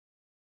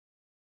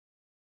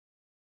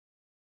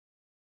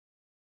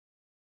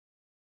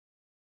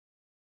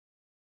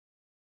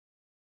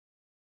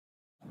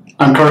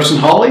I'm Carson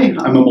Halley.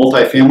 I'm a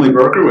multifamily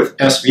broker with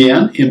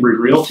SVN Imbrie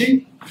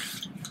Realty.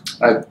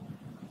 I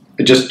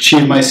just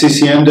achieved my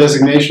CCIM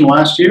designation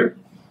last year.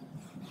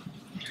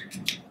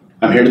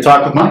 I'm here to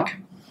talk with Mike.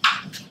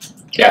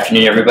 Good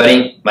afternoon,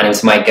 everybody. My name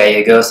is Mike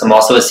Gallegos. I'm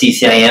also a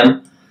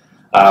CCIM,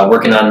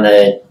 working on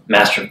the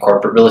Master of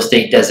Corporate Real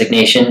Estate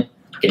designation,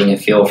 getting a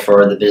feel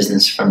for the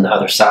business from the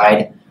other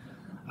side.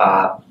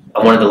 I'm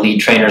one of the lead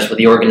trainers with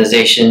the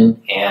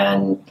organization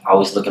and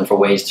always looking for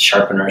ways to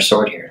sharpen our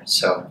sword here.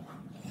 So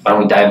why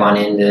don't we dive on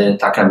into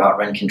talking about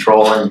rent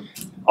control and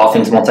all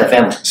things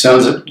multifamily.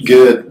 Sounds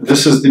good.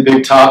 This is the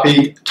big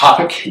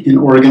topic in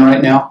Oregon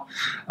right now.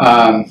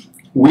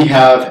 We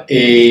have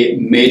a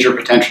major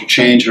potential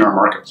change in our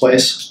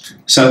marketplace.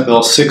 Senate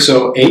Bill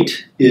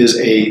 608 is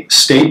a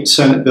state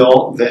Senate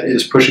bill that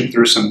is pushing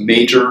through some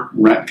major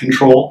rent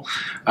control.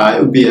 It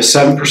would be a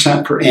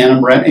 7% per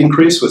annum rent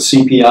increase with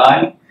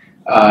CPI.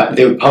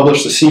 They would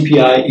publish the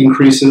CPI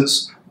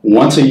increases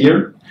once a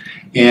year.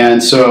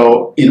 And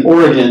so in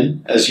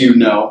Oregon, as you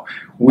know,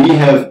 we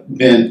have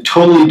been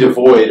totally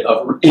devoid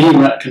of any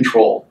rent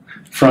control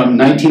from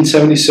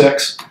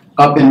 1976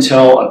 up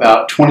until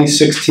about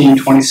 2016,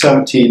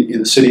 2017 in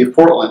the city of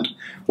Portland,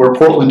 where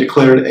Portland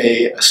declared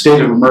a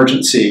state of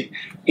emergency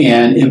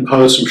and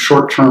imposed some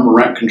short-term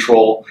rent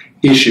control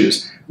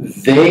issues.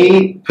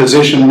 They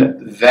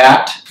positioned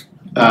that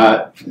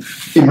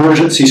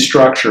emergency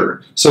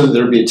structure so that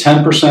there would be a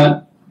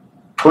 10%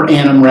 per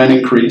annum rent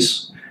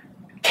increase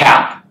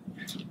cap.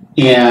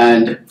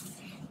 And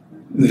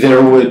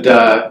there would,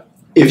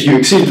 if you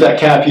exceeded that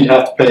cap, you'd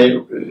have to pay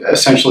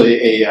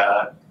essentially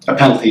a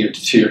penalty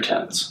to your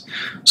tenants.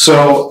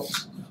 So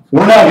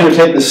we're not going to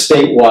take this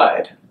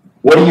statewide.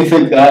 What do you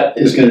think that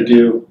is going to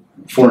do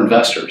for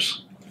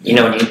investors? You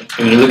know,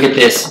 when you look at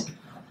this,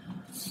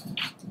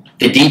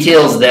 the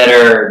details that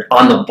are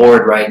on the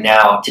board right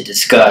now to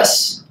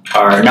discuss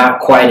are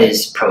not quite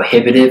as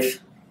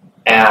prohibitive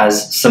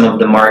as some of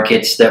the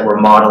markets that we're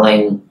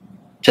modeling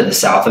to the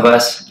south of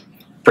us.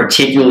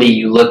 Particularly,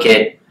 you look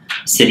at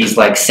cities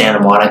like Santa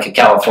Monica,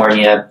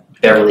 California,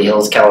 Beverly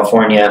Hills,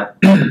 California,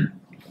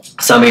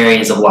 some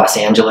areas of Los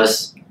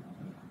Angeles,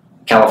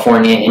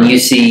 California, and you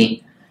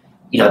see,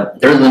 you know,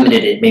 they're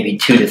limited at maybe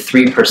 2 to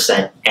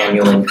 3%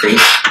 annual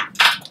increase.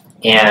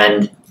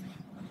 And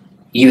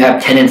you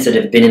have tenants that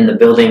have been in the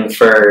building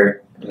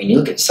for, I mean, you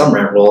look at some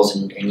rent rolls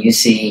and you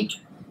see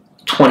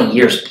 20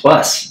 years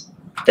plus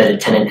that a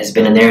tenant has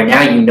been in there. And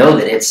now you know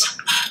that it's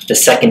the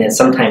second and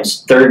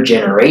sometimes third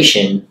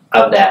generation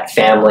of that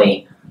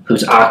family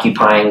who's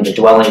occupying the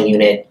dwelling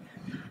unit.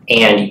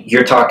 And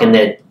you're talking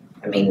that,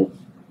 I mean,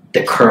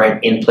 the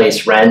current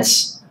in-place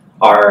rents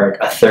are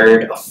a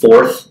third, a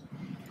fourth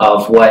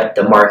of what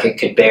the market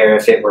could bear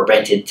if it were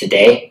rented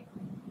today,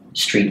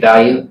 street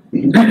value.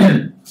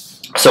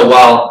 So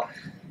while,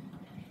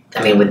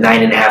 I mean, with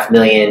 9.5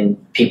 million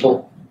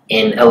people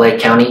in LA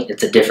County,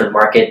 it's a different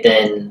market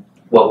than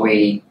what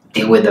we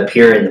deal with up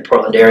here in the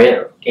Portland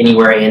area, or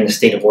anywhere in the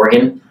state of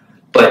Oregon.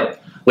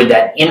 But with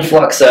that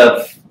influx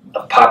of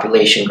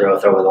population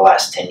growth over the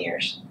last 10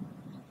 years,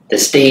 the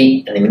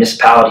state and the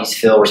municipalities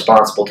feel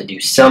responsible to do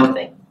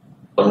something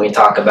when we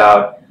talk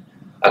about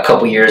a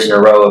couple years in a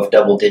row of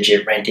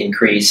double-digit rent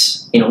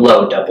increase, you know,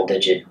 low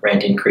double-digit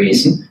rent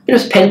increase.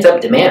 There's pent-up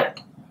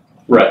demand.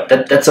 Right.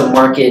 That's a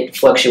market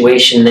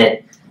fluctuation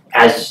that,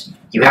 as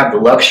you have the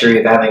luxury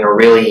of having a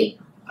really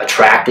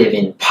attractive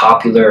and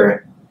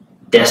popular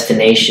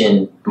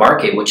destination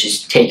market, which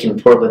has taken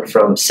Portland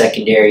from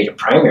secondary to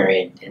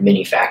primary in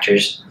many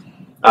factors,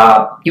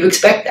 you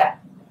expect that.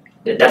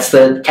 That's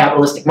the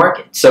capitalistic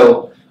market.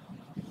 So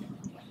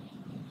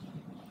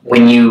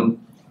when you,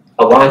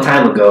 a long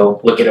time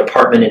ago, look at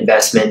apartment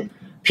investment,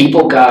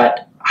 people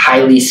got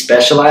highly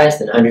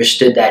specialized and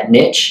understood that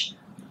niche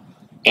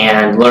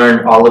and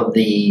learned all of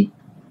the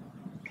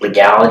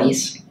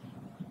legalities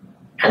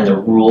and the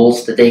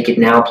rules that they could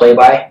now play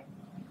by.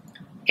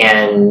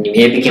 And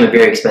it became a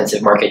very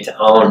expensive market to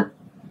own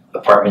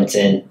apartments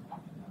in.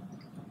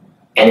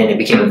 And then it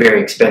became a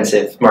very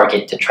expensive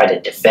market to try to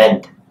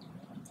defend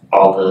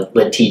all the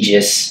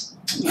litigious,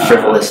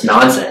 frivolous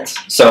nonsense.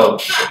 So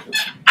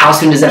how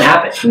soon does that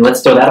happen? I mean,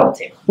 let's throw that on the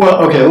table.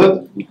 Well, okay,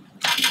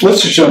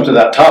 let's just jump to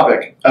that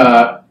topic.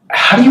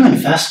 How do you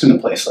invest in a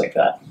place like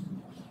that?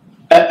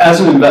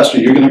 As an investor,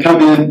 you're going to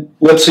come in,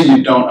 let's say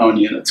you don't own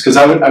units, because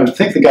I would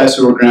think the guys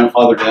who were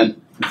grandfathered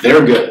in,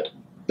 they're good.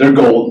 They're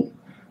golden.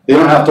 They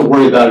don't have to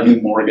worry about a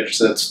new mortgage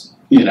that's,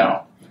 you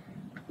know,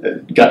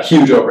 got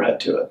huge overhead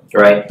to it.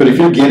 Right. But if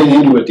you're getting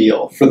into a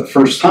deal for the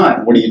first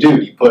time, what do?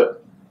 You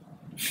put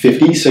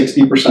 50,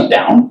 60%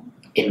 down?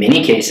 In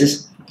many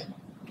cases,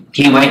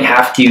 you might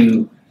have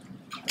to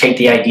take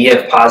the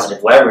idea of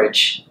positive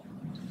leverage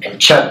and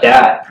chuck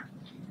that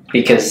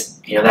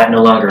because, you know, that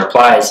no longer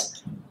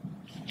applies.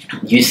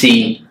 You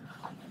see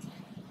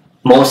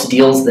most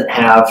deals that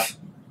have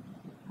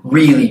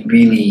really,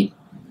 really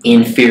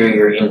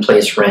inferior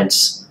in-place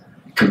rents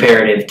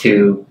comparative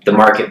to the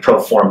market pro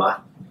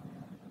forma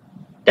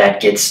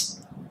that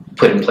gets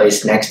put in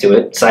place next to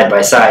it, side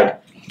by side.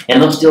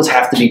 And those deals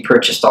have to be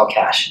purchased all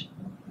cash.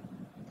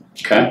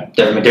 Okay.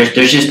 I mean, there's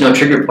just no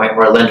trigger point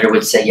where a lender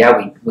would say,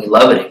 yeah, we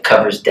love it. It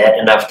covers debt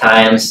enough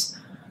times.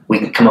 We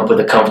can come up with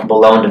a comfortable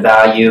loan to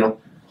value.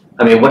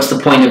 I mean, what's the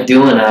point of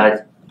doing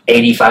a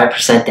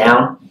 85%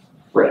 down?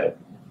 Right.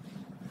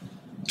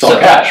 It's all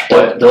cash.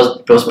 But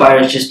Those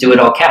buyers just do it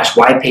all cash.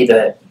 Why pay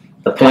the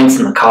points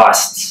and the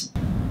costs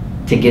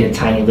to get a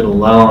tiny little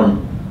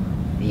loan,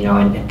 you know,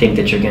 and think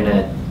that you're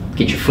gonna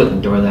get your foot in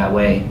the door that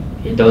way?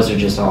 Those are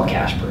just all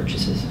cash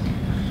purchases.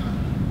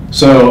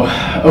 So,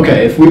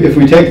 okay, if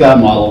we take that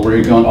model where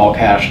you're going all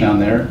cash down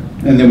there,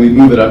 and then we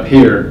move it up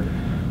here,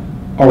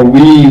 are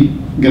we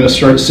going to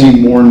start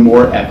seeing more and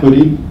more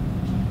equity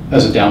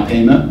as a down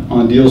payment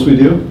on deals we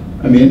do?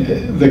 I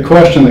mean, the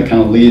question that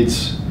kind of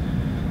leads,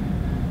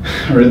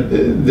 or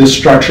this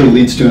structure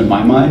leads to in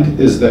my mind,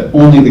 is that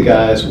only the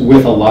guys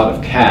with a lot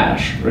of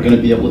cash are going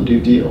to be able to do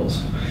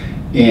deals.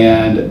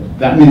 And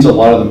that means a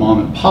lot of the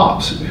mom and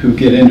pops who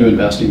get into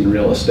investing in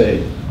real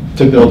estate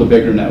to build a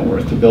bigger net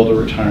worth, to build a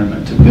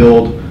retirement, to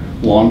build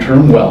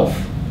long-term wealth,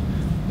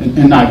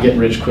 and not get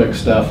rich quick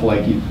stuff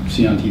like you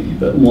see on TV,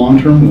 but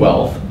long-term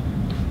wealth.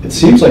 It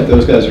seems like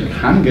those guys are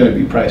kind of going to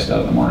be priced out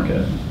of the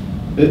market.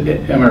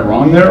 Am I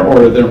wrong there,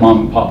 or are their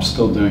mom and pops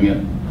still doing it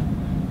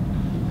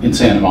in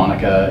Santa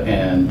Monica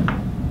and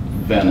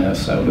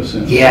Venice, I would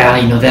assume? Yeah,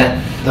 you know,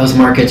 those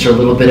markets are a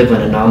little bit of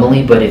an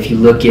anomaly, but if you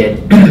look at,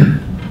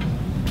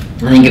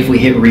 I think if we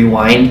hit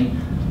rewind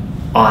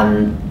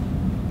on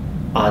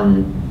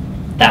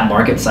that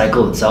market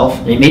cycle itself,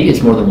 and maybe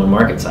it's more than one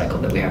market cycle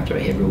that we have to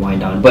hit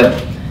rewind on,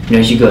 but you know,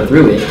 as you go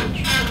through it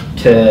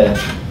to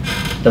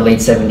the late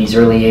 70s,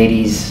 early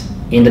 80s,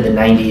 into the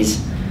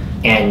 90s,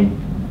 and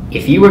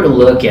if you were to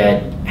look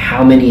at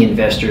how many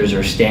investors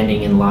are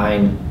standing in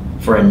line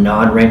for a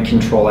non-rent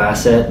control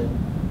asset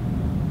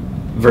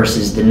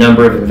versus the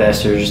number of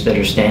investors that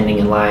are standing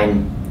in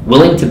line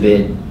willing to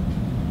bid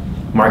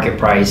market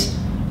price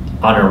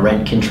on a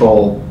rent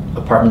control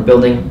apartment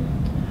building,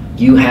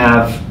 you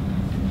have,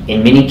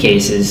 in many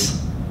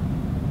cases,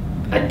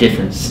 a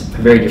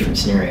very different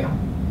scenario.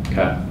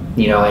 Okay.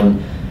 You know,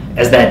 and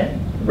as that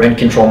rent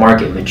control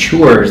market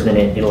matures, then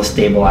it'll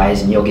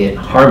stabilize and you'll get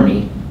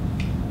harmony.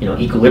 You know,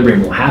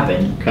 equilibrium will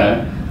happen.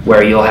 Okay.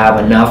 Where you'll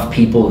have enough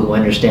people who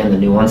understand the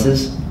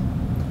nuances,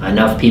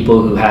 enough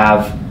people who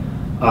have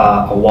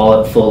a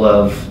wallet full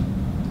of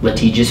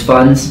litigious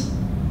funds,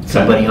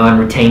 somebody on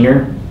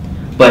retainer.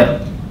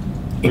 But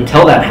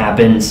until that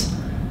happens,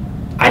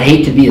 I'd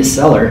hate to be a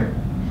seller.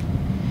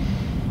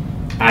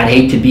 I'd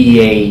hate to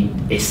be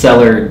a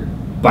seller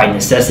by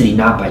necessity,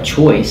 not by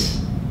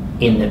choice,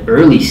 in the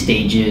early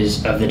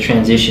stages of the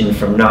transition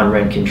from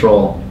non-rent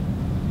control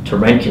to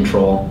rent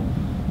control,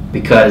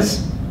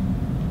 because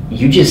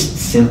you just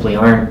simply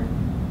aren't,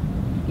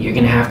 you're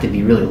going to have to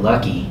be really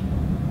lucky.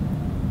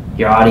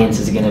 Your audience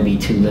is going to be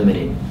too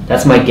limited.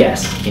 That's my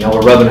guess. You know,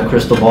 we're rubbing a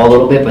crystal ball a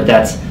little bit, but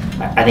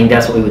I think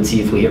that's what we would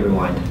see if we hit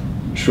rewind.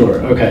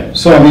 Sure, okay.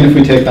 So, I mean, if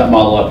we take that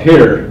model up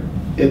here,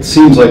 it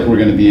seems like we're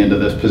going to be into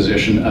this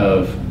position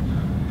of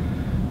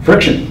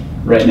friction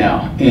right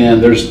now,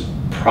 and there's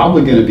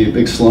probably going to be a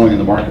big slowing in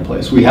the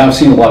marketplace. We have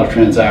seen a lot of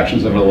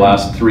transactions over the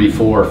last 3,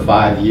 4,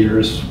 5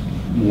 years,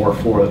 more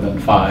 4 than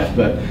 5,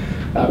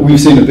 but we've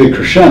seen a big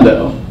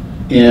crescendo.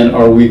 And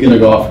are we going to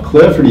go off a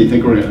cliff, or do you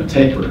think we're going to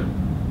taper?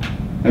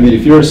 I mean,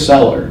 if you're a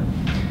seller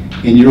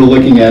and you're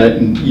looking at it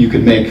and you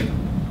could make,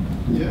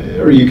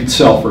 or you could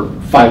sell for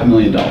 $5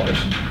 million,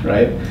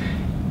 right?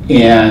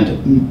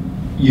 And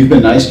you've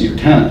been nice to your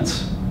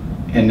tenants,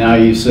 and now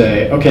you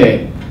say,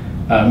 okay,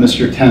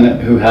 Mr.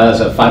 Tenant who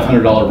has a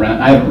 $500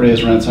 rent, I haven't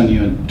raised rents on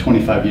you in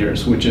 25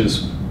 years, which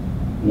is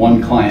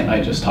one client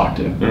I just talked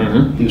to.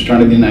 Mm-hmm. He was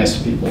trying to be nice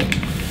to people.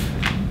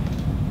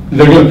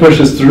 They're going to push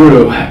us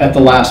through at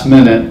the last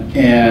minute,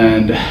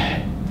 and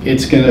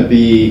it's going to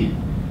be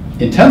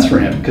intense for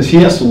him because he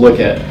has to look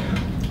at,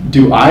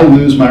 do I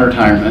lose my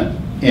retirement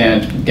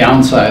and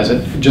downsize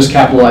it, just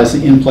capitalize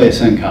the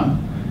in-place income,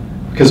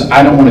 because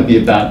I don't want to be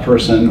a bad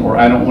person, or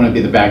I don't want to be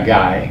the bad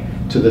guy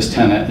to this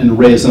tenant and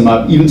raise them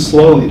up even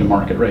slowly to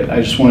market rate.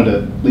 I just wanted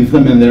to leave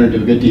them in there and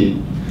do a good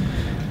deed.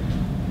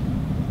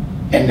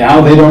 And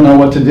now they don't know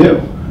what to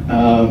do.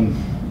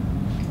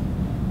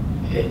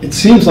 It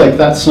seems like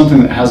that's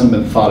something that hasn't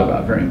been thought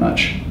about very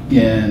much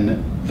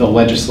in the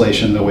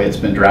legislation, the way it's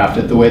been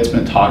drafted, the way it's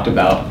been talked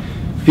about.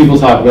 People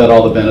talk about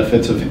all the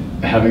benefits of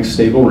having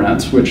stable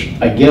rents, which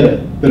I get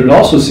it, but it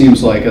also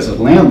seems like as a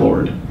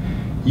landlord,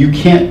 you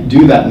can't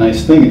do that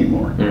nice thing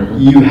anymore. Mm-hmm.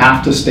 You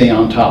have to stay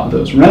on top of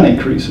those rent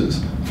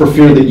increases for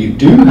fear that you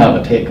do have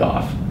a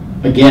takeoff.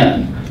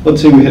 Again,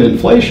 let's say we hit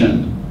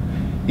inflation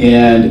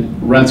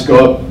and rents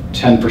go up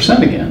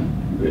 10% again.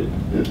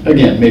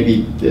 Again,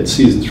 maybe it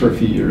seasons for a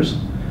few years,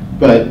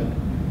 but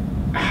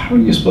how are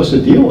you supposed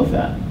to deal with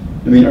that?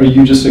 I mean, are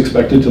you just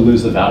expected to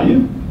lose the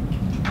value?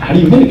 How do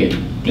you mitigate?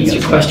 These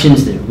are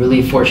questions that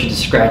really force you to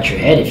scratch your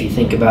head if you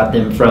think about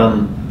them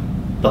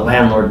from the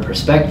landlord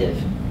perspective.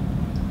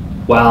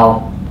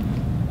 While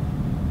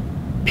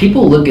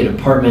people look at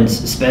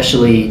apartments,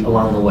 especially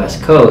along the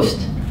West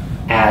Coast,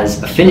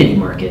 as affinity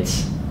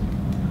markets,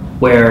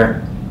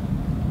 where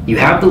you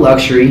have the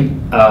luxury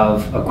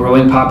of a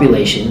growing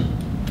population,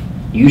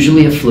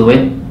 usually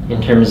affluent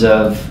in terms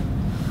of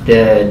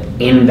the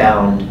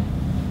inbound,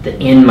 the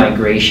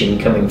in-migration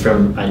coming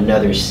from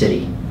another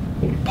city.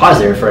 Pause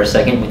there for a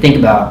second. We think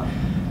about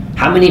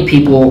how many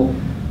people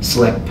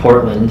select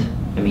Portland.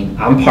 I mean,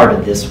 I'm part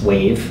of this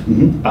wave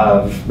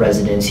of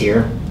residents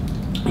here.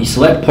 You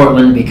select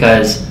Portland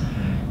because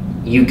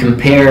you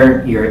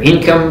compare your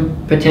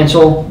income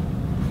potential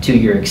to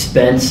your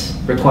expense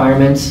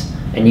requirements,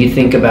 and you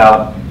think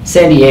about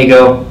San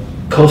Diego,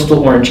 coastal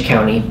Orange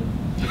County,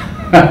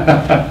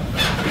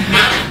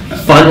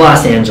 fun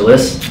Los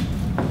Angeles.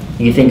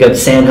 You think of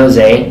San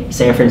Jose,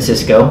 San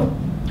Francisco.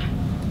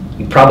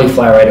 You probably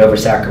fly right over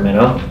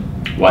Sacramento.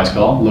 Wise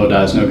call.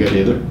 Lodi's no good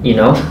either. You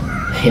know,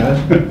 yeah.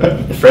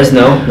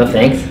 Fresno, no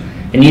thanks.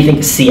 And you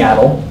think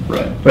Seattle.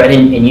 Right. Right,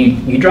 and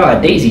you draw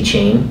a daisy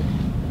chain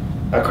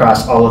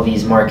across all of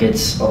these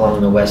markets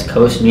along the West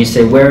Coast, and you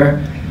say,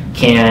 where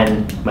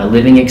can my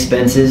living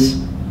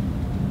expenses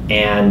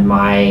and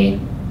my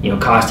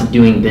cost of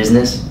doing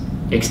business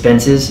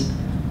expenses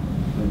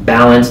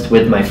balanced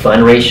with my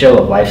fun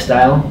ratio of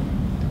lifestyle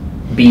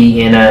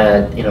be in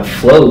a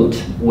float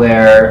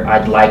where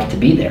I'd like to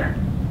be there?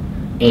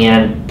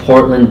 And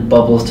Portland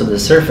bubbles to the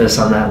surface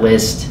on that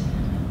list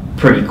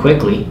pretty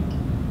quickly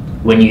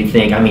when you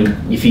think, I mean,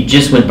 if you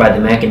just went by the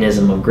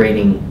mechanism of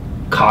grading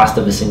cost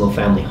of a single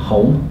family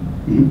home,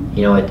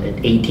 at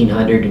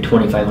 1,800 to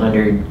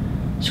 2,500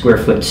 square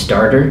foot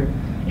starter,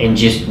 and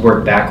just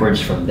work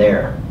backwards from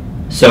there.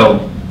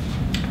 So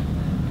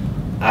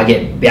I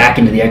get back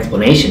into the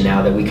explanation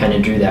now that we kind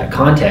of drew that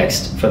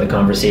context for the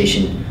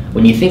conversation.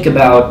 When you think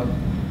about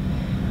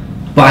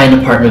buying an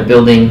apartment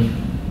building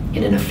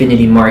in an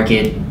affinity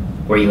market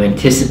where you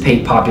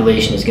anticipate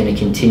population is going to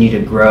continue to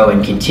grow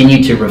and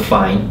continue to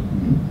refine,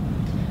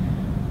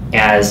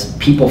 as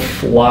people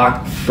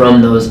flock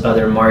from those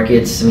other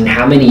markets. I mean,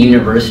 how many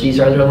universities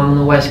are there along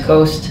the West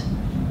Coast?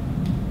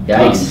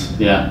 Yikes.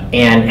 Yeah.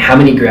 And how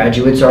many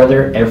graduates are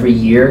there every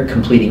year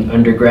completing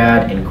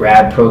undergrad and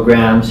grad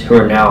programs who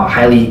are now a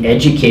highly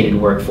educated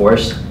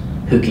workforce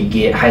who could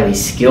get highly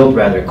skilled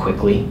rather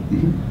quickly?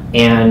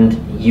 And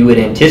I would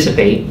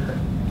anticipate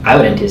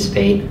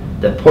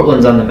that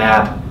Portland's on the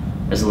map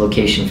as a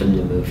location for them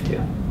to move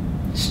to.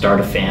 Start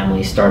a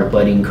family, start a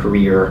budding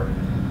career,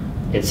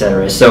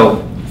 etc.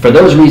 So for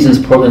those reasons,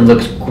 Portland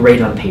looks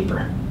great on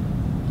paper.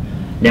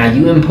 Now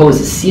you impose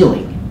a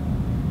ceiling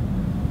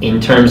in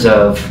terms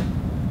of,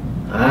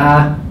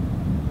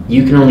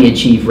 you can only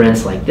achieve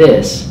rents like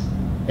this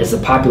as the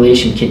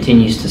population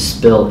continues to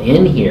spill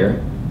in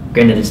here.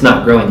 Granted, it's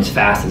not growing as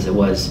fast as it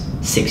was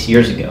 6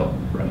 years ago,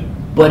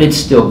 but it's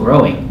still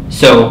growing.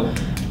 So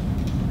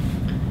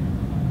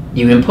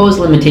you impose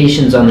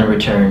limitations on the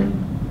return.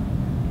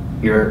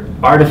 You're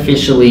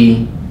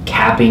artificially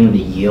capping the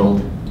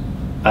yield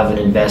of an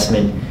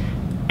investment,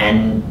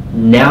 and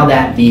now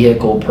that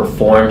vehicle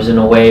performs in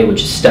a way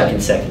which is stuck in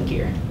second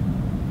gear.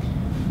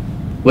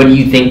 What do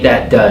you think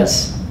that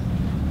does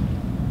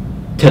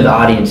to the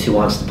audience who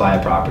wants to buy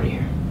a property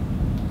here?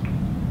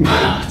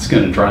 It's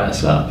going to dry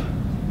us up.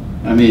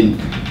 I mean,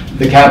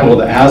 the capital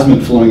that has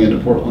been flowing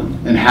into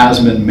Portland and has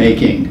been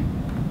making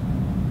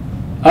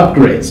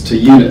upgrades to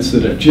units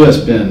that have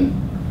just been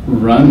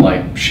run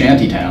like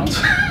shanty towns,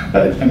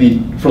 I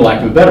mean, for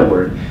lack of a better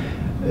word,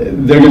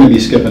 they're going to be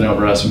skipping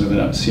over us and moving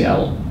up to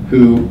Seattle,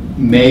 who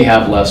may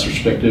have less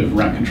restrictive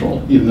rent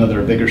control, even though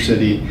they're a bigger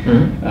city,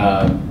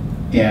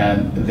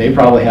 and they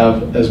probably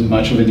have as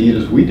much of a need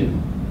as we do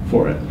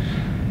for it.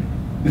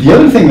 The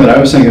other thing that I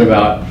was thinking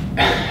about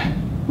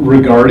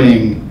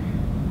regarding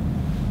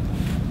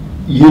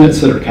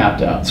units that are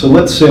capped out. So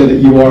let's say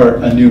that you are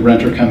a new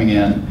renter coming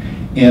in,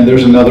 and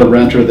there's another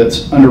renter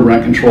that's under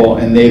rent control,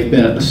 and they've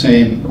been at the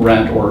same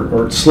rent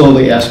or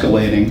slowly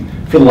escalating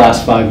for the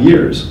last 5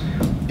 years.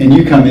 And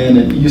you come in,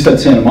 and you said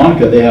Santa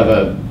Monica, they have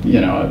a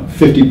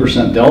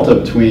 50% delta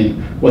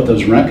between what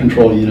those rent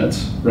control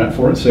units rent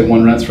for. Say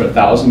one rents for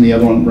 $1,000, the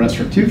other one rents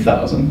for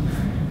 $2,000.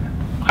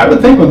 I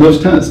would think when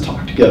those tenants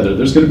talk together,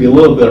 there's going to be a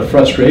little bit of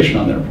frustration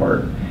on their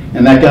part.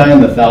 And that guy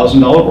in the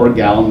 $1,000 or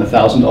gal in the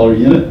 $1,000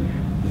 unit,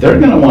 they're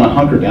going to want to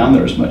hunker down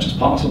there as much as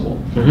possible.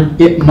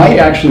 It might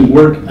actually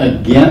work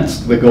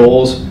against the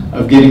goals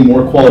of getting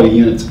more quality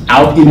units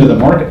out into the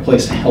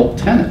marketplace to help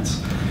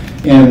tenants.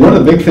 And one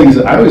of the big things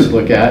that I always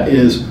look at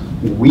is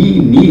we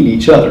need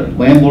each other.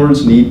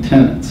 Landlords need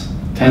tenants.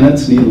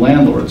 Tenants need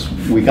landlords.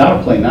 We got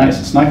to play nice.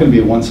 It's not going to be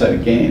a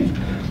one-sided game.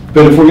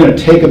 But if we're going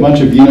to take a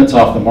bunch of units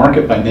off the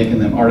market by making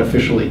them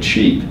artificially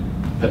cheap,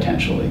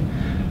 potentially,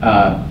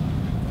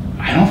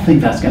 I don't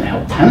think that's going to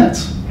help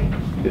tenants.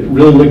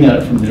 Really looking at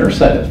it from their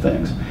side of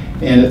things.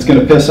 And it's going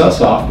to piss us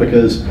off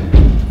because,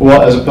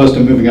 well, as opposed to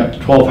moving up to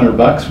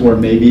 $1,200, where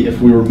maybe if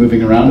we were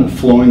moving around and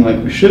flowing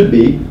like we should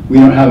be, we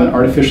don't have an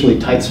artificially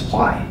tight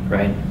supply.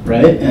 Right.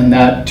 And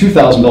that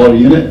 $2,000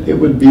 unit, it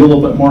would be a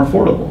little bit more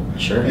affordable.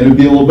 Sure. It would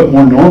be a little bit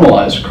more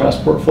normalized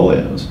across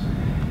portfolios.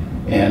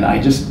 And I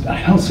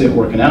don't see it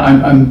working out.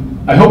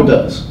 I hope it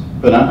does.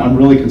 but I'm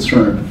really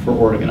concerned for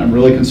Oregon. I'm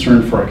really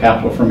concerned for our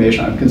capital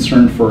formation. I'm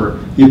concerned for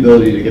the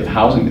ability to give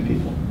housing to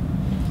people.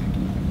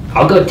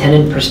 I'll go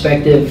tenant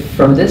perspective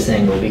from this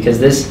angle, because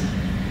this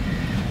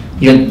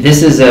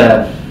is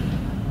a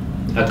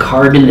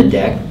card in the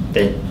deck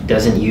that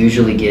doesn't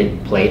usually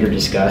get played or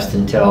discussed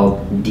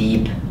until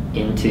deep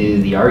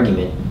into the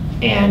argument.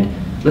 And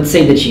let's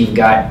say that you've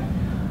got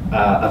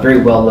a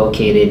very well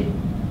located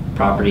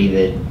property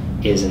that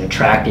is an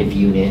attractive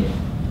unit.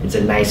 It's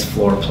a nice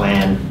floor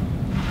plan,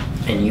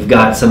 and you've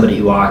got somebody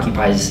who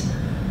occupies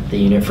the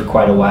unit for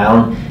quite a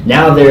while.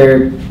 Now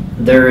they're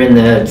in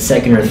the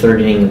second or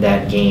third inning of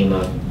that game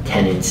of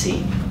tenancy,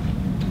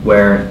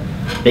 where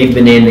they've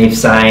been in, they've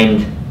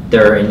signed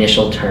their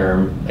initial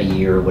term, a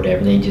year or whatever,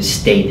 and they just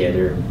stayed there.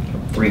 They're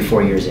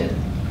 3-4 years in.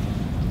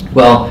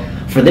 Well,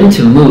 for them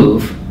to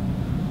move,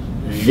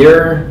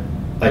 their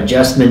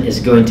adjustment is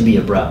going to be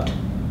abrupt.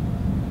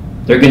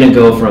 They're going to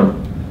go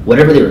from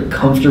whatever they were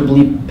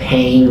comfortably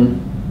paying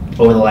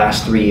over the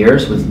last 3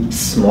 years with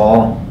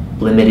small,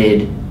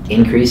 limited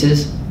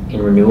increases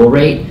in renewal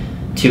rate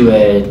to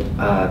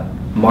a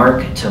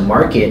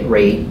mark-to-market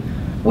rate,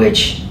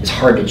 which is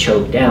hard to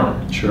choke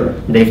down. Sure.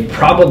 They've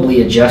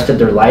probably adjusted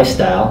their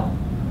lifestyle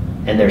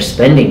and their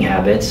spending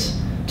habits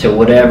to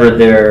whatever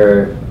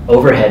their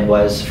overhead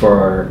was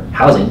for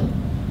housing,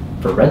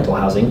 for rental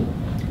housing,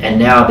 and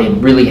now they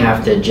really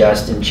have to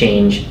adjust and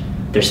change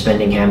their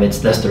spending habits,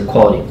 thus their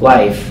quality of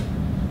life,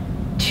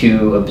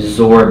 to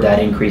absorb that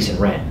increase in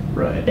rent.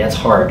 Right. That's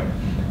hard.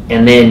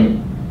 And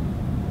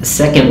then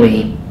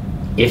secondly,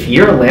 if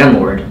you're a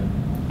landlord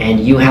and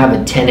you have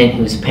a tenant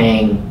who's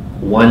paying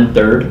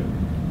 1/3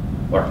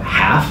 or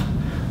half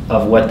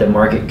of what the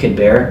market could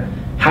bear,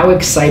 how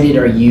excited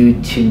are you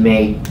to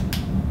make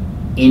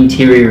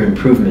interior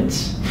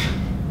improvements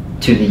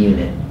to the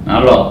unit?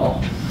 Not at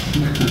all.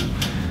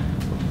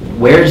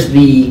 Where's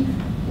the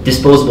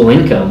disposable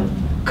income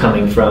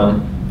coming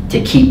from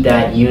to keep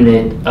that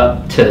unit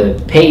up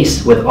to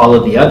pace with all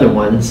of the other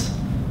ones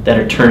that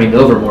are turning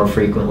over more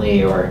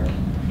frequently, or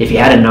if you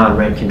had a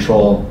non-rent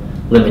control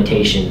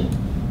limitation?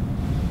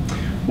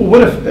 Well,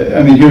 what if,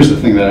 I mean, here's the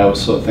thing that I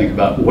also think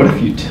about. What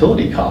if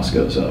utility cost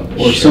goes up?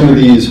 Or Sure. some of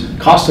these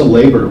cost of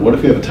labor. What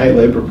if you have a tight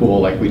labor pool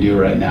like we do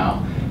right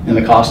now, and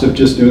the cost of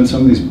just doing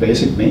some of these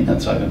basic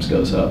maintenance items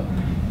goes up?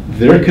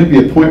 There could be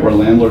a point where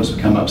landlords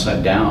become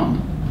upside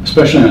down,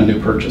 especially on new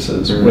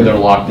purchases where they're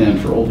locked in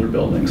for older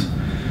buildings.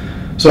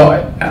 So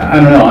I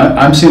don't know.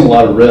 I'm seeing a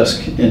lot of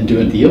risk in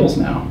doing deals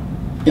now,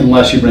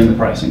 unless you bring the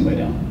pricing way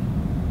down.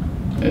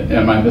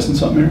 Am I missing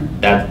something here?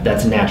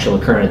 That's a natural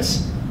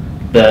occurrence.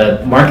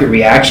 The market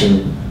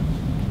reaction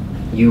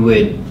you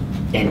would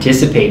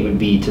anticipate would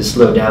be to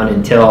slow down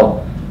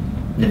until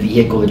the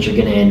vehicle that you're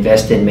going to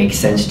invest in makes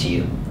sense to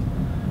you.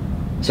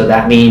 So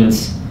that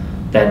means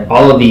that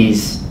all of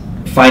these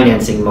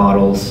financing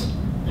models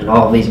and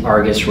all of these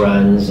Argus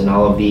runs and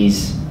all of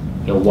these,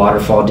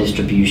 waterfall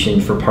distribution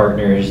for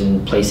partners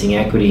and placing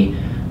equity,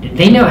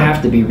 they now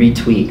have to be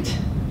retweaked.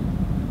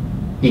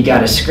 You got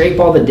to scrape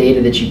all the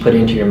data that you put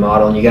into your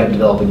model, and you got to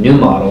develop a new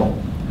model,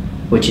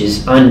 which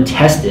is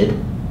untested.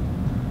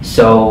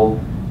 So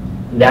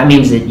that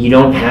means that you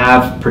don't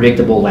have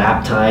predictable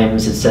lap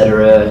times,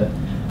 etc.,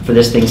 for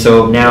this thing.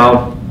 So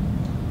now,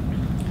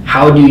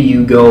 how do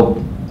you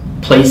go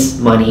place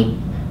money,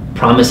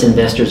 promise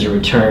investors a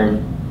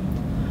return?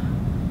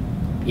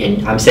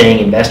 And I'm saying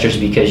investors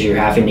because you're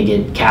having to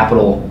get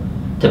capital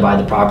to buy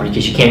the property,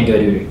 because you can't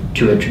go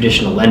to a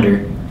traditional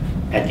lender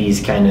at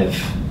these kind of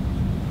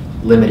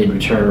limited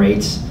return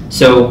rates.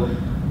 So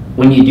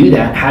when you do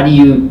that, how do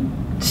you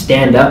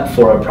stand up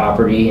for a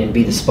property and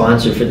be the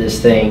sponsor for this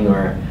thing,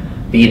 or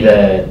be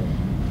the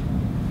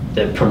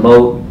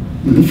promote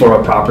for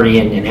a property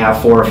and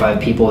have 4 or 5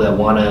 people that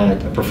want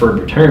a preferred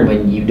return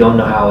when you don't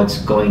know how it's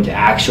going to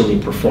actually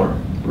perform?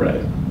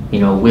 Right.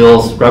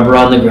 Wheels, rubber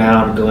on the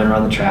ground, going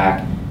around the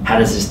track. How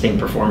does this thing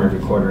perform every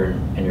quarter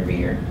and every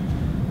year?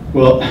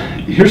 Well,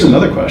 here's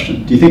another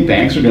question. Do you think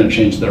banks are going to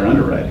change their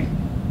underwriting?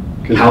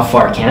 How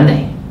far can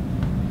they?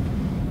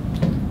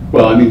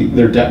 Well, I mean,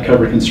 they're debt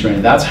cover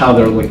constrained. That's how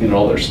they're looking at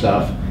all their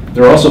stuff.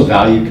 They're also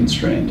value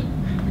constrained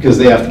because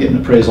they have to get an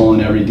appraisal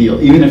on every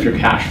deal. Even if your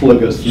cash flow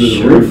goes through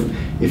the roof,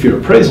 if your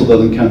appraisal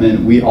doesn't come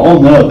in, we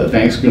all know that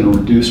banks are going to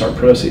reduce our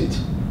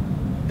proceeds.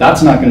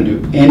 That's not going to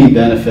do any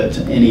benefit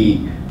to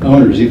any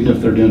owners, even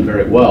if they're doing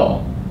very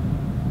well.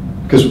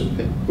 Because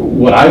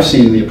what I've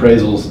seen in the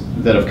appraisals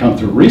that have come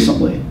through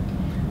recently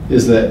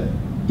is that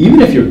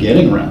even if you're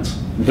getting rents,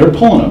 they're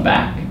pulling them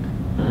back.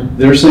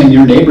 They're saying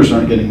your neighbors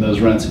aren't getting those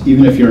rents,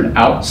 even if you're an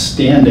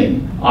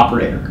outstanding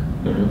operator,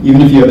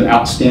 even if you have an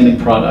outstanding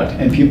product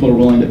and people are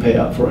willing to pay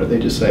up for it. They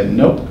just say,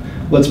 nope,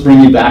 let's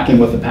bring you back in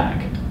with a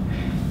pack.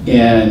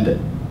 And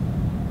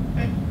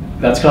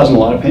that's causing a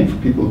lot of pain for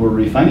people who are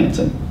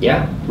refinancing.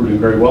 Yeah. We're doing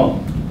very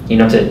well.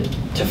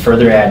 To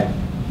further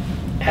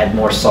add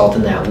more salt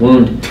in that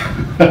wound,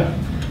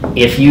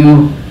 if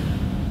you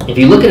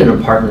look at an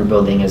apartment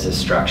building as a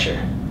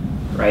structure,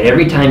 right?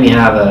 Every time you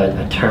have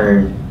a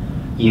turn,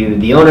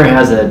 the owner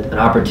has an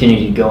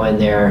opportunity to go in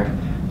there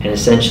and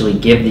essentially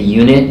give the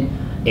unit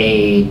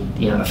a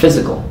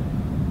physical.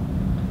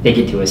 They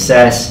get to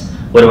assess,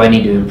 what do I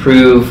need to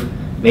improve?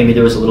 Maybe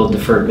there was a little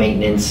deferred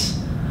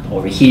maintenance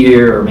over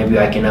here, or maybe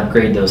I can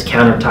upgrade those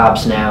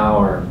countertops now,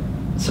 or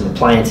some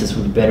appliances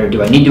would be better.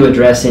 Do I need to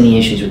address any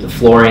issues with the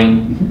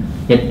flooring?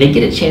 If they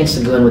get a chance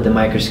to go in with the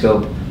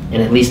microscope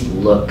and at least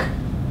look.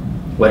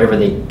 Whatever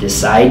they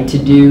decide to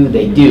do,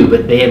 they do,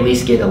 but they at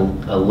least get a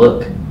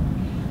look.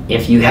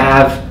 If you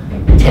have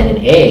tenant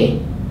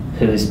A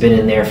who's been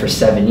in there for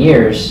 7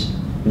 years,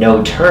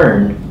 no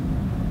turn,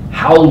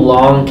 how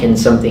long can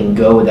something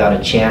go without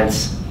a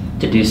chance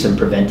to do some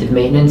preventive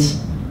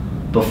maintenance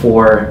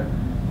before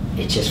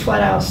it just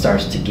flat out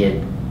starts to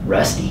get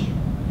rusty?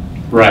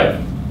 Right.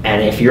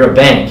 And if you're a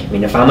bank, I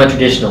mean, if I'm a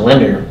traditional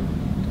lender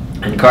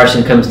and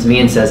Carson comes to me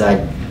and says,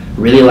 I'd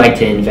really like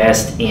to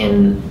invest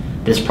in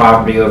this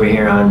property over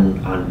here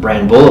on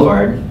Brand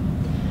Boulevard,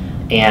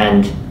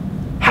 and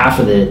half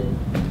of the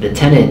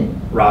tenant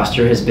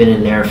roster has been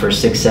in there for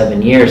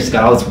 6-7 years, it's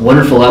got all this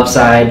wonderful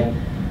upside,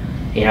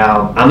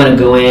 I'm going to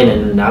go in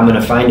and I'm going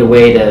to find a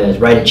way to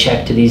write a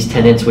check to these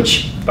tenants,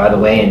 which, by the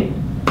way, in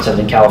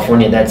Southern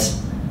California,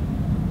 that's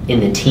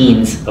in the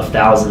teens of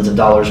thousands of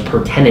dollars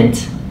per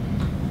tenant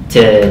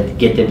to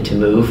get them to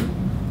move,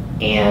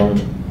 and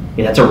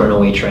that's a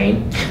runaway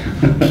train.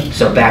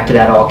 So back to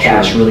that all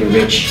cash, really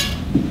rich,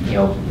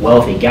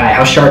 wealthy guy.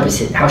 How sharp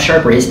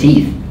are his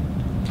teeth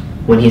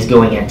when he's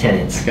going at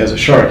tenants? This guy's a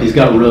shark. He's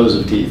got rows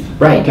of teeth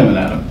coming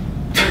at him.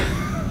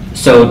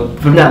 So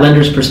from that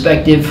lender's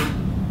perspective,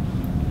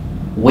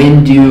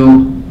 when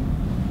do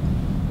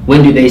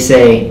they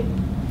say,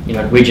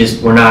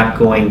 we're not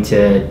going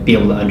to be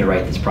able to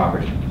underwrite this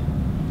property?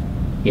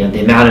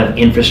 The amount of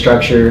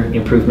infrastructure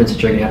improvements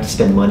that you're going to have to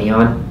spend money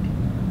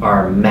on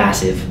are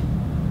massive,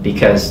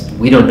 because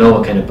we don't know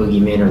what kind of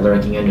boogeymen are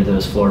lurking under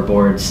those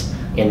floorboards,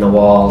 in the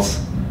walls.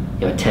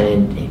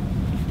 Tenant,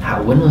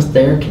 when was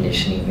their air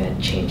conditioning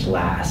vent changed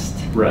last?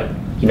 Right.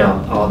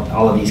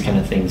 All of these kind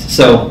of things.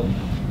 So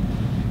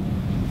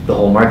the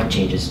whole market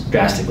changes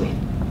drastically.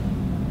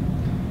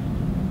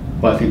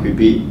 Well, I think we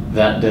beat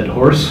that dead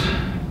horse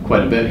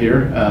quite a bit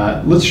here.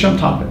 Let's jump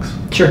topics.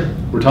 Sure.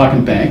 We're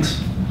talking banks.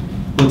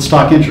 Let's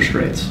talk interest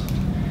rates.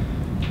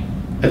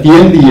 At the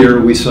end of the year,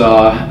 we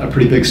saw a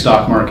pretty big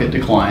stock market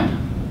decline,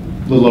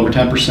 a little over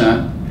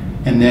 10%.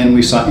 And then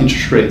we saw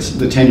interest rates,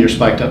 the 10-year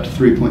spiked up to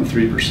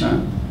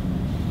 3.3%.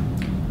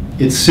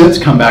 It's since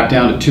come back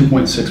down to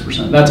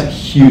 2.6%. That's a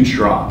huge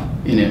drop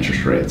in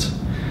interest rates.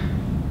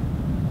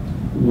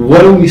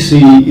 What do we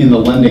see in the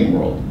lending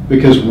world?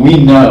 Because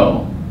we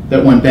know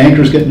that when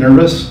bankers get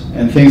nervous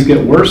and things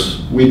get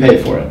worse, we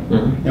pay for it.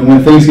 Mm-hmm. And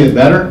when things get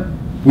better,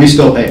 we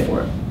still pay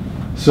for it.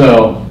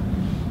 So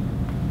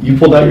you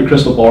pulled out your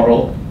crystal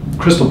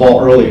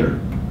ball earlier.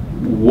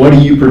 What do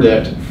you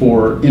predict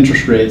for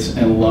interest rates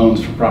and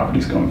loans for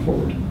properties going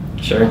forward?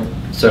 Sure.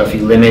 So if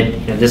you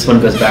limit, this one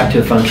goes back to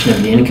a function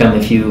of the income.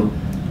 If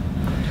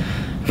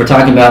we're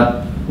talking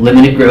about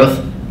limited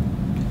growth,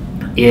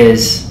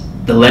 is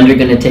the lender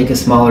going to take a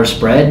smaller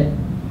spread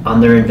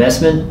on their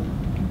investment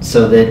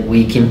so that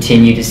we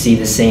continue to see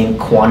the same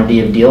quantity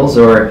of deals,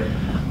 or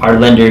are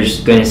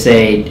lenders going to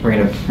say we're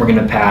going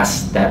to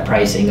pass that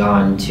pricing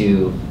on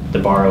to the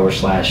borrower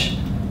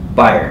 /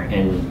 buyer?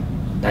 And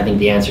I think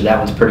the answer to that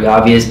one's pretty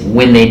obvious.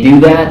 When they do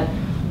that,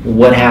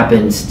 what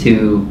happens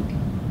to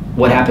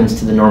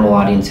the normal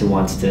audience who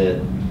wants to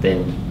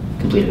then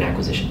complete an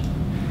acquisition?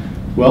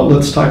 Well,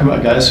 let's talk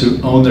about guys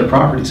who own their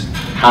properties.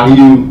 How do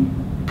you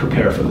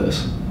prepare for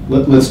this?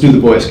 Let's do the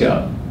Boy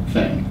Scout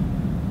thing.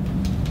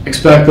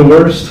 Expect the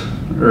worst,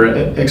 or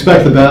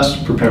expect the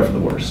best, prepare for the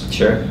worst.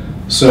 Sure.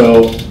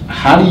 So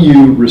how do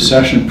you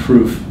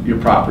recession-proof your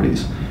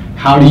properties?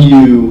 How do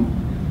you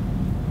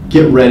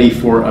get ready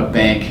for a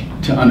bank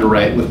to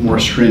underwrite with more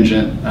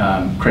stringent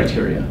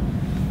criteria?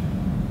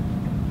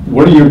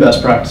 What are your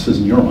best practices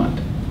in your mind?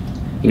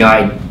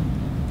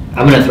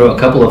 I'm going to throw a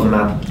couple of them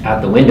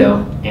out the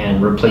window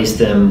and replace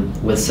them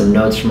with some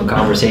notes from a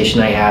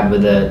conversation I had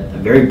with a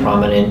very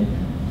prominent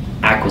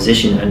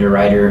acquisition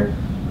underwriter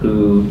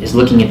who is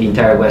looking at the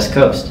entire West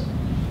Coast.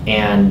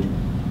 And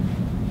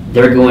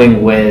they're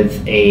going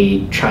with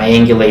a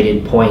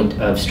triangulated point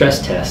of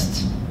stress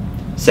tests,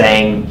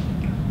 saying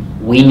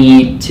we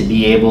need to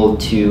be able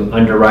to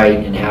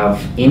underwrite and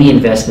have any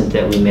investment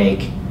that we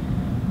make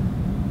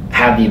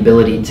have the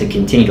ability to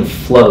continue to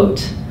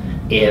float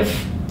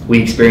if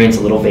we experience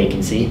a little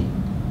vacancy.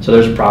 So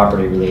there's a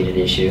property related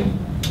issue.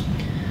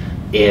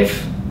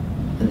 If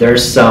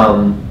there's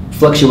some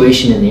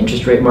fluctuation in the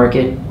interest rate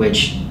market,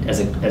 which as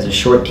a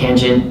short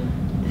tangent,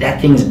 that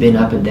thing's been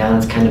up and down,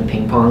 it's kind of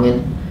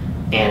ping-ponging.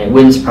 And it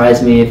wouldn't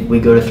surprise me if we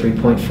go to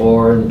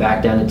 3.4 and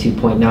back down to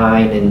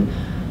 2.9 and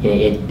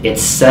it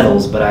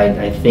settles, but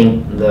I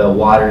think the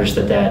waters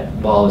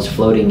that ball is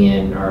floating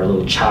in are a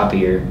little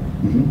choppier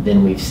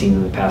than we've seen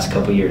in the past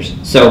couple years.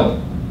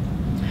 So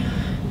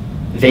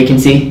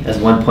vacancy as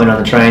one point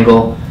on the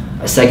triangle.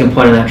 A second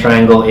point on that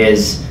triangle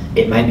is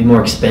it might be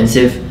more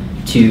expensive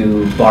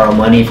to borrow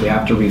money if we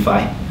have to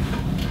refi.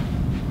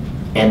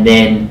 And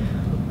then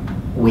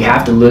we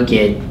have to look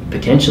at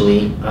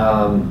potentially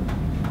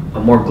a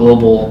more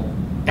global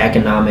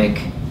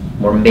economic,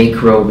 more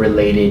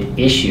macro-related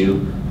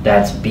issue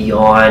that's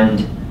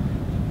beyond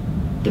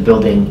the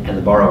building and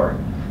the borrower.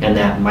 And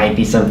that might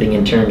be something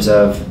in terms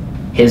of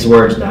his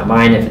words, not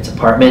mine. If it's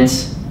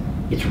apartments,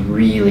 it's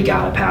really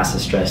got to pass a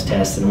stress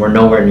test, and we're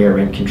nowhere near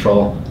rent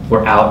control.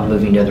 We're out and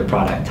moving to other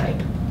product type.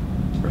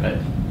 Right.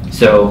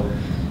 So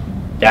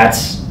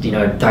that's,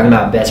 talking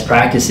about best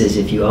practices.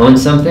 If you own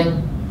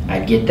something,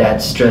 I'd get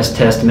that stress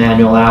test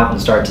manual out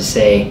and start to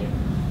say,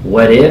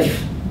 what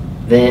if,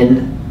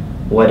 then,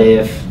 what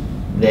if,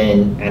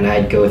 then, and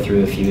I'd go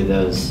through a few of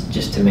those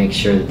just to make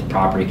sure that the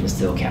property can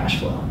still cash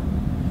flow.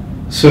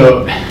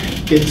 So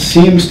it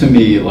seems to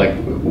me like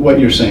what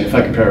you're saying, if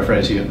I can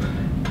paraphrase you,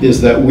 is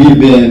that we've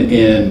been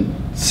in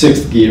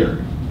sixth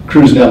gear,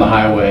 cruising down the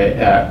highway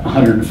at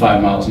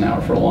 105 miles an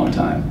hour for a long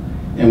time.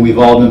 And we've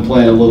all been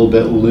playing a little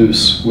bit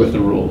loose with the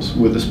rules,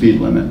 with the speed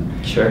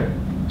limit. Sure.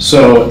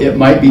 So it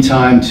might be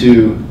time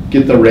to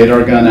get the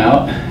radar gun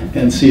out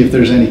and see if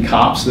there's any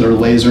cops that are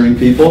lasering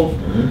people.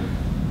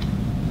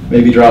 Mm-hmm.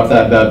 Maybe drop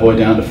that bad boy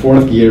down to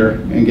fourth gear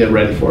and get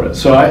ready for it.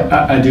 So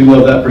I do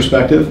love that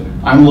perspective.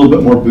 I'm a little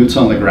bit more boots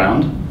on the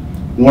ground.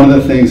 One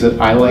of the things that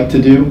I like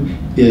to do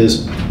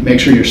is make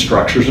sure your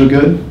structures are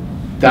good.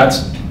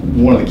 That's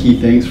one of the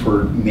key things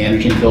for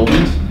managing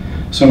buildings.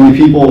 So many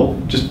people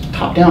just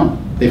top down.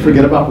 They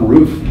forget about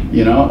roof,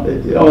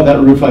 Oh, that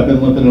roof, I've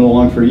been limping it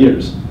along for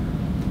years.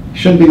 You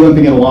shouldn't be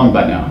limping it along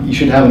by now. You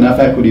should have enough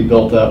equity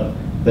built up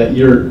that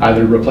you're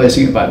either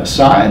replacing it by the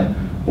side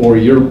or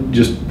you're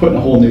just putting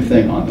a whole new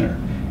thing on there.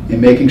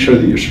 And making sure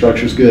that your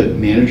structure's good.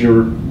 Manage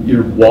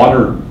your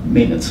water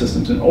maintenance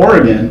systems. In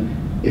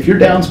Oregon, if your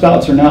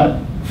downspouts are not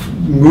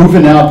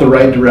moving out the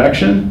right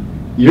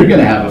direction, you're going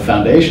to have a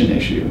foundation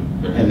issue.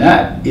 And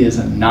that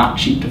is not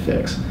cheap to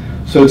fix.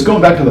 So it's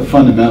going back to the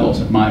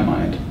fundamentals in my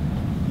mind.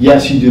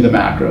 Yes, you do the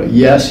macro.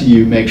 Yes,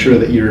 you make sure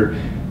that you're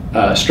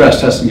stress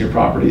testing your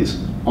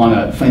properties on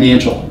a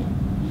financial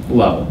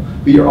level.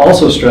 But you're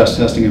also stress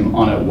testing them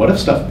on a what if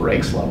stuff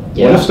breaks level.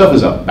 Yeah. What if stuff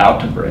is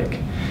about to break?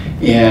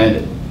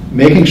 And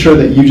making sure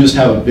that you just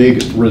have a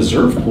big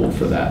reserve pool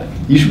for that.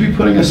 You should be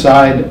putting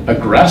aside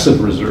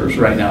aggressive reserves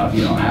right now if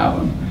you don't have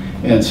them.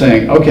 And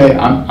saying, okay,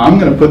 I'm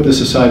going to put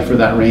this aside for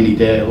that rainy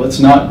day. Let's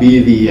not be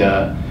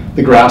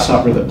the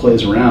grasshopper that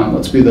plays around.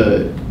 Let's be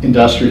the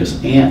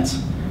industrious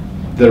ants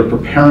that are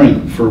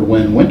preparing for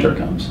when winter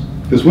comes.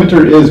 Because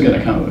winter is going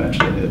to come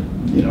eventually.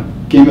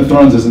 Game of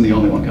Thrones isn't the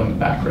only one coming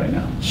back right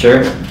now.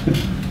 Sure.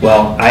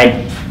 Well,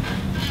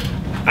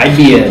 I'd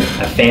be a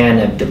fan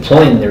of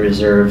deploying the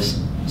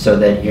reserves so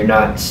that you're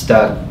not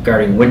stuck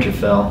guarding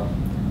Winterfell,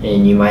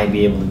 and you might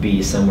be able to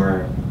be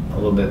somewhere a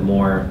little bit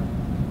more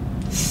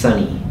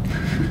sunny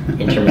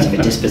in terms of a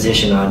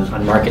disposition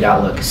on market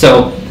outlook.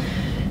 So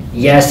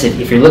yes,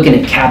 if you're looking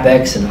at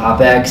CapEx and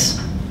OpEx,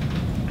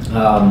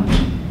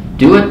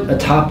 do a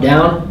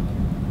top-down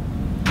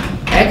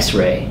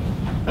X-ray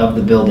of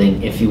the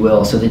building, if you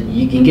will, so that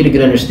you can get a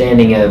good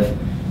understanding of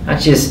not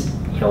just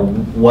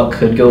what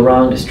could go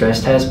wrong to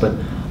stress test, but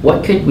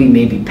what could we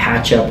maybe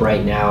patch up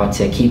right now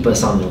to keep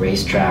us on the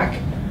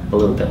racetrack a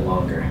little bit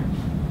longer.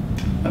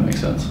 That makes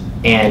sense.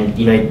 And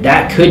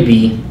that could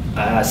be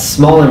a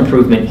small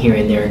improvement here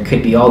and there. It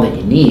could be all that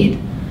you need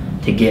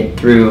to get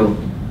through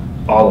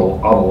all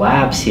the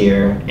laps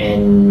here,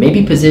 and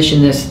maybe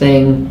position this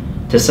thing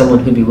to someone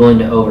who'd be willing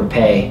to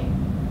overpay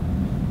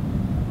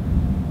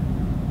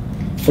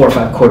 4 or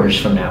 5 quarters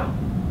from now.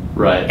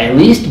 Right. At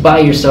least buy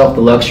yourself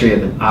the luxury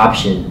of an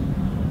option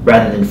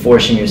rather than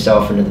forcing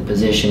yourself into the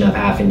position of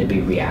having to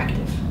be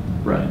reactive.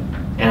 Right.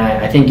 And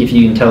I think if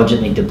you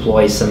intelligently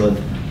deploy some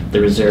of the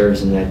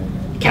reserves and that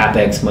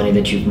CapEx money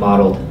that you've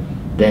modeled,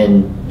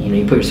 then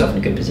you put yourself in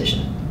a good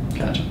position.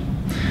 Gotcha.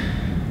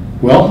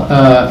 Well,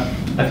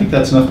 I think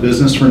that's enough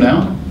business for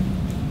now.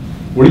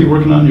 What are you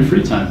working on in your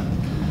free time?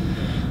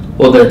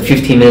 Well, the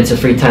 15 minutes of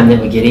free time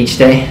that we get each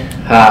day.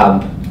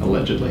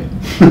 Allegedly.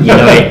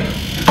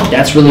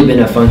 That's really been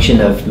a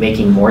function of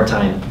making more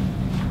time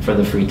for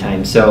the free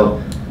time.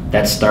 So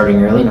that's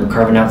starting early, and I'm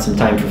carving out some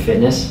time for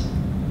fitness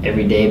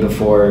every day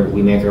before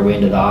we make our way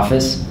into the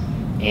office.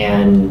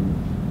 And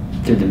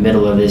through the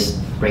middle of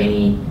this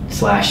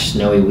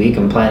rainy/snowy week,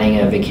 I'm planning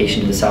a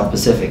vacation to the South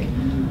Pacific.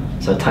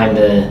 So time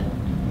to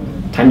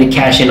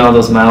cash in all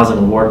those miles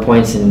and reward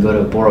points and go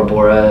to Bora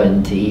Bora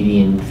and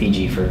Tahiti and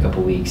Fiji for a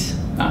couple weeks.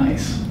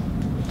 Nice.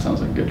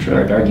 Sounds like a good trip.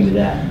 Hard to argue with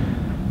that.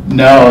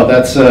 No,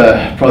 that's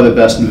probably the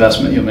best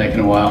investment you'll make in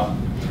a while.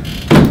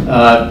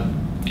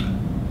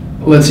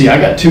 Let's see, I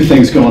got 2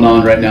 things going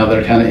on right now that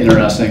are kind of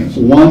interesting.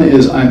 One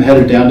is I'm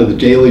headed down to the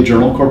Daily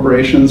Journal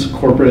Corporation's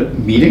corporate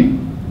meeting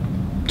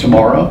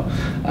tomorrow,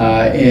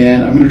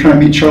 and I'm going to try and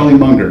meet Charlie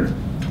Munger.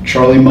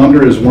 Charlie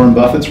Munger is Warren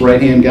Buffett's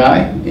right-hand guy,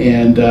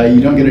 and you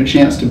don't get a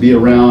chance to be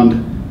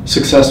around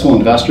successful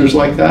investors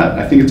like that.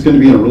 I think it's going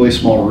to be in a really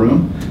small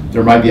room.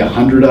 There might be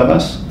 100 of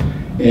us,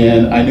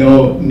 and I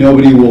know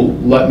nobody will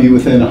let me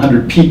within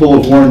 100 people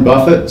of Warren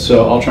Buffett,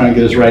 so I'll try and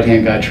get his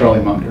right-hand guy,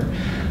 Charlie Munger.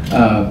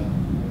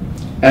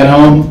 At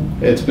home,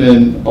 It's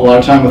been a lot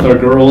of time with our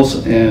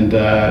girls, and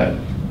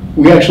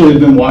we actually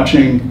have been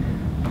watching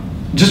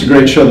just a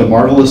great show, The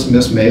Marvelous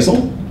Miss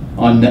Maisel,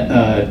 on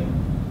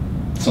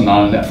it's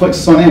not on Netflix,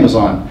 it's on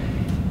Amazon.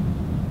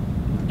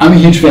 I'm a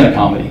huge fan of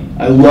comedy.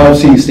 I love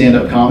seeing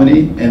stand-up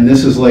comedy, and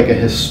this is like a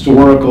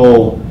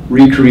historical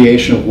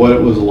recreation of what it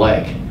was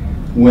like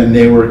when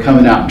they were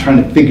coming out and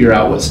trying to figure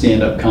out what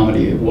stand-up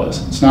comedy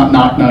was. It's not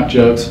knock-knock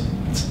jokes.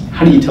 It's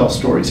how do you tell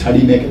stories? How do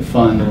you make it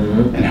fun?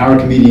 And how are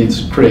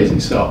comedians crazy?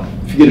 So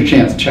if you get a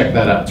chance, check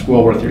that out. It's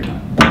well worth your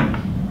time.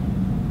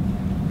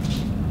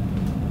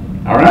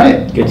 All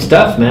right. Good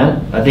stuff,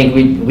 man. I think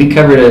we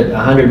covered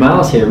 100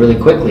 miles here really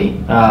quickly.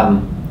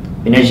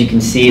 And as you can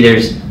see,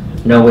 there's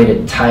no way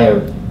to tie a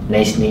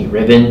nice, neat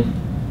ribbon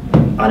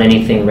on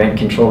anything rent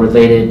control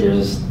related.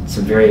 There's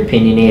some very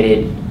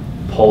opinionated,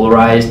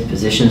 polarized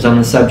positions on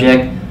the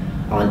subject.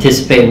 I'll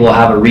anticipate we'll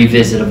have a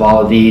revisit of all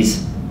of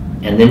these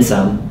and then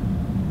some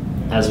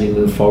as we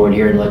move forward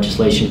here and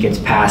legislation gets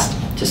passed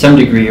to some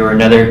degree or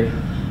another.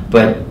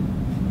 But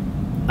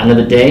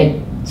another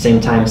day, same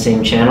time,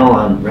 same channel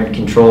on Rent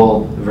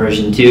Control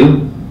version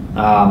 2.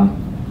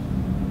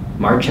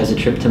 March has a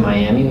trip to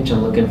Miami, which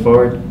I'm looking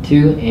forward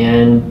to,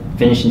 and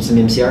finishing some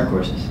MCR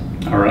courses.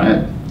 All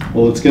right.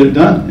 Well, let's get it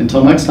done.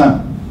 Until next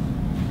time.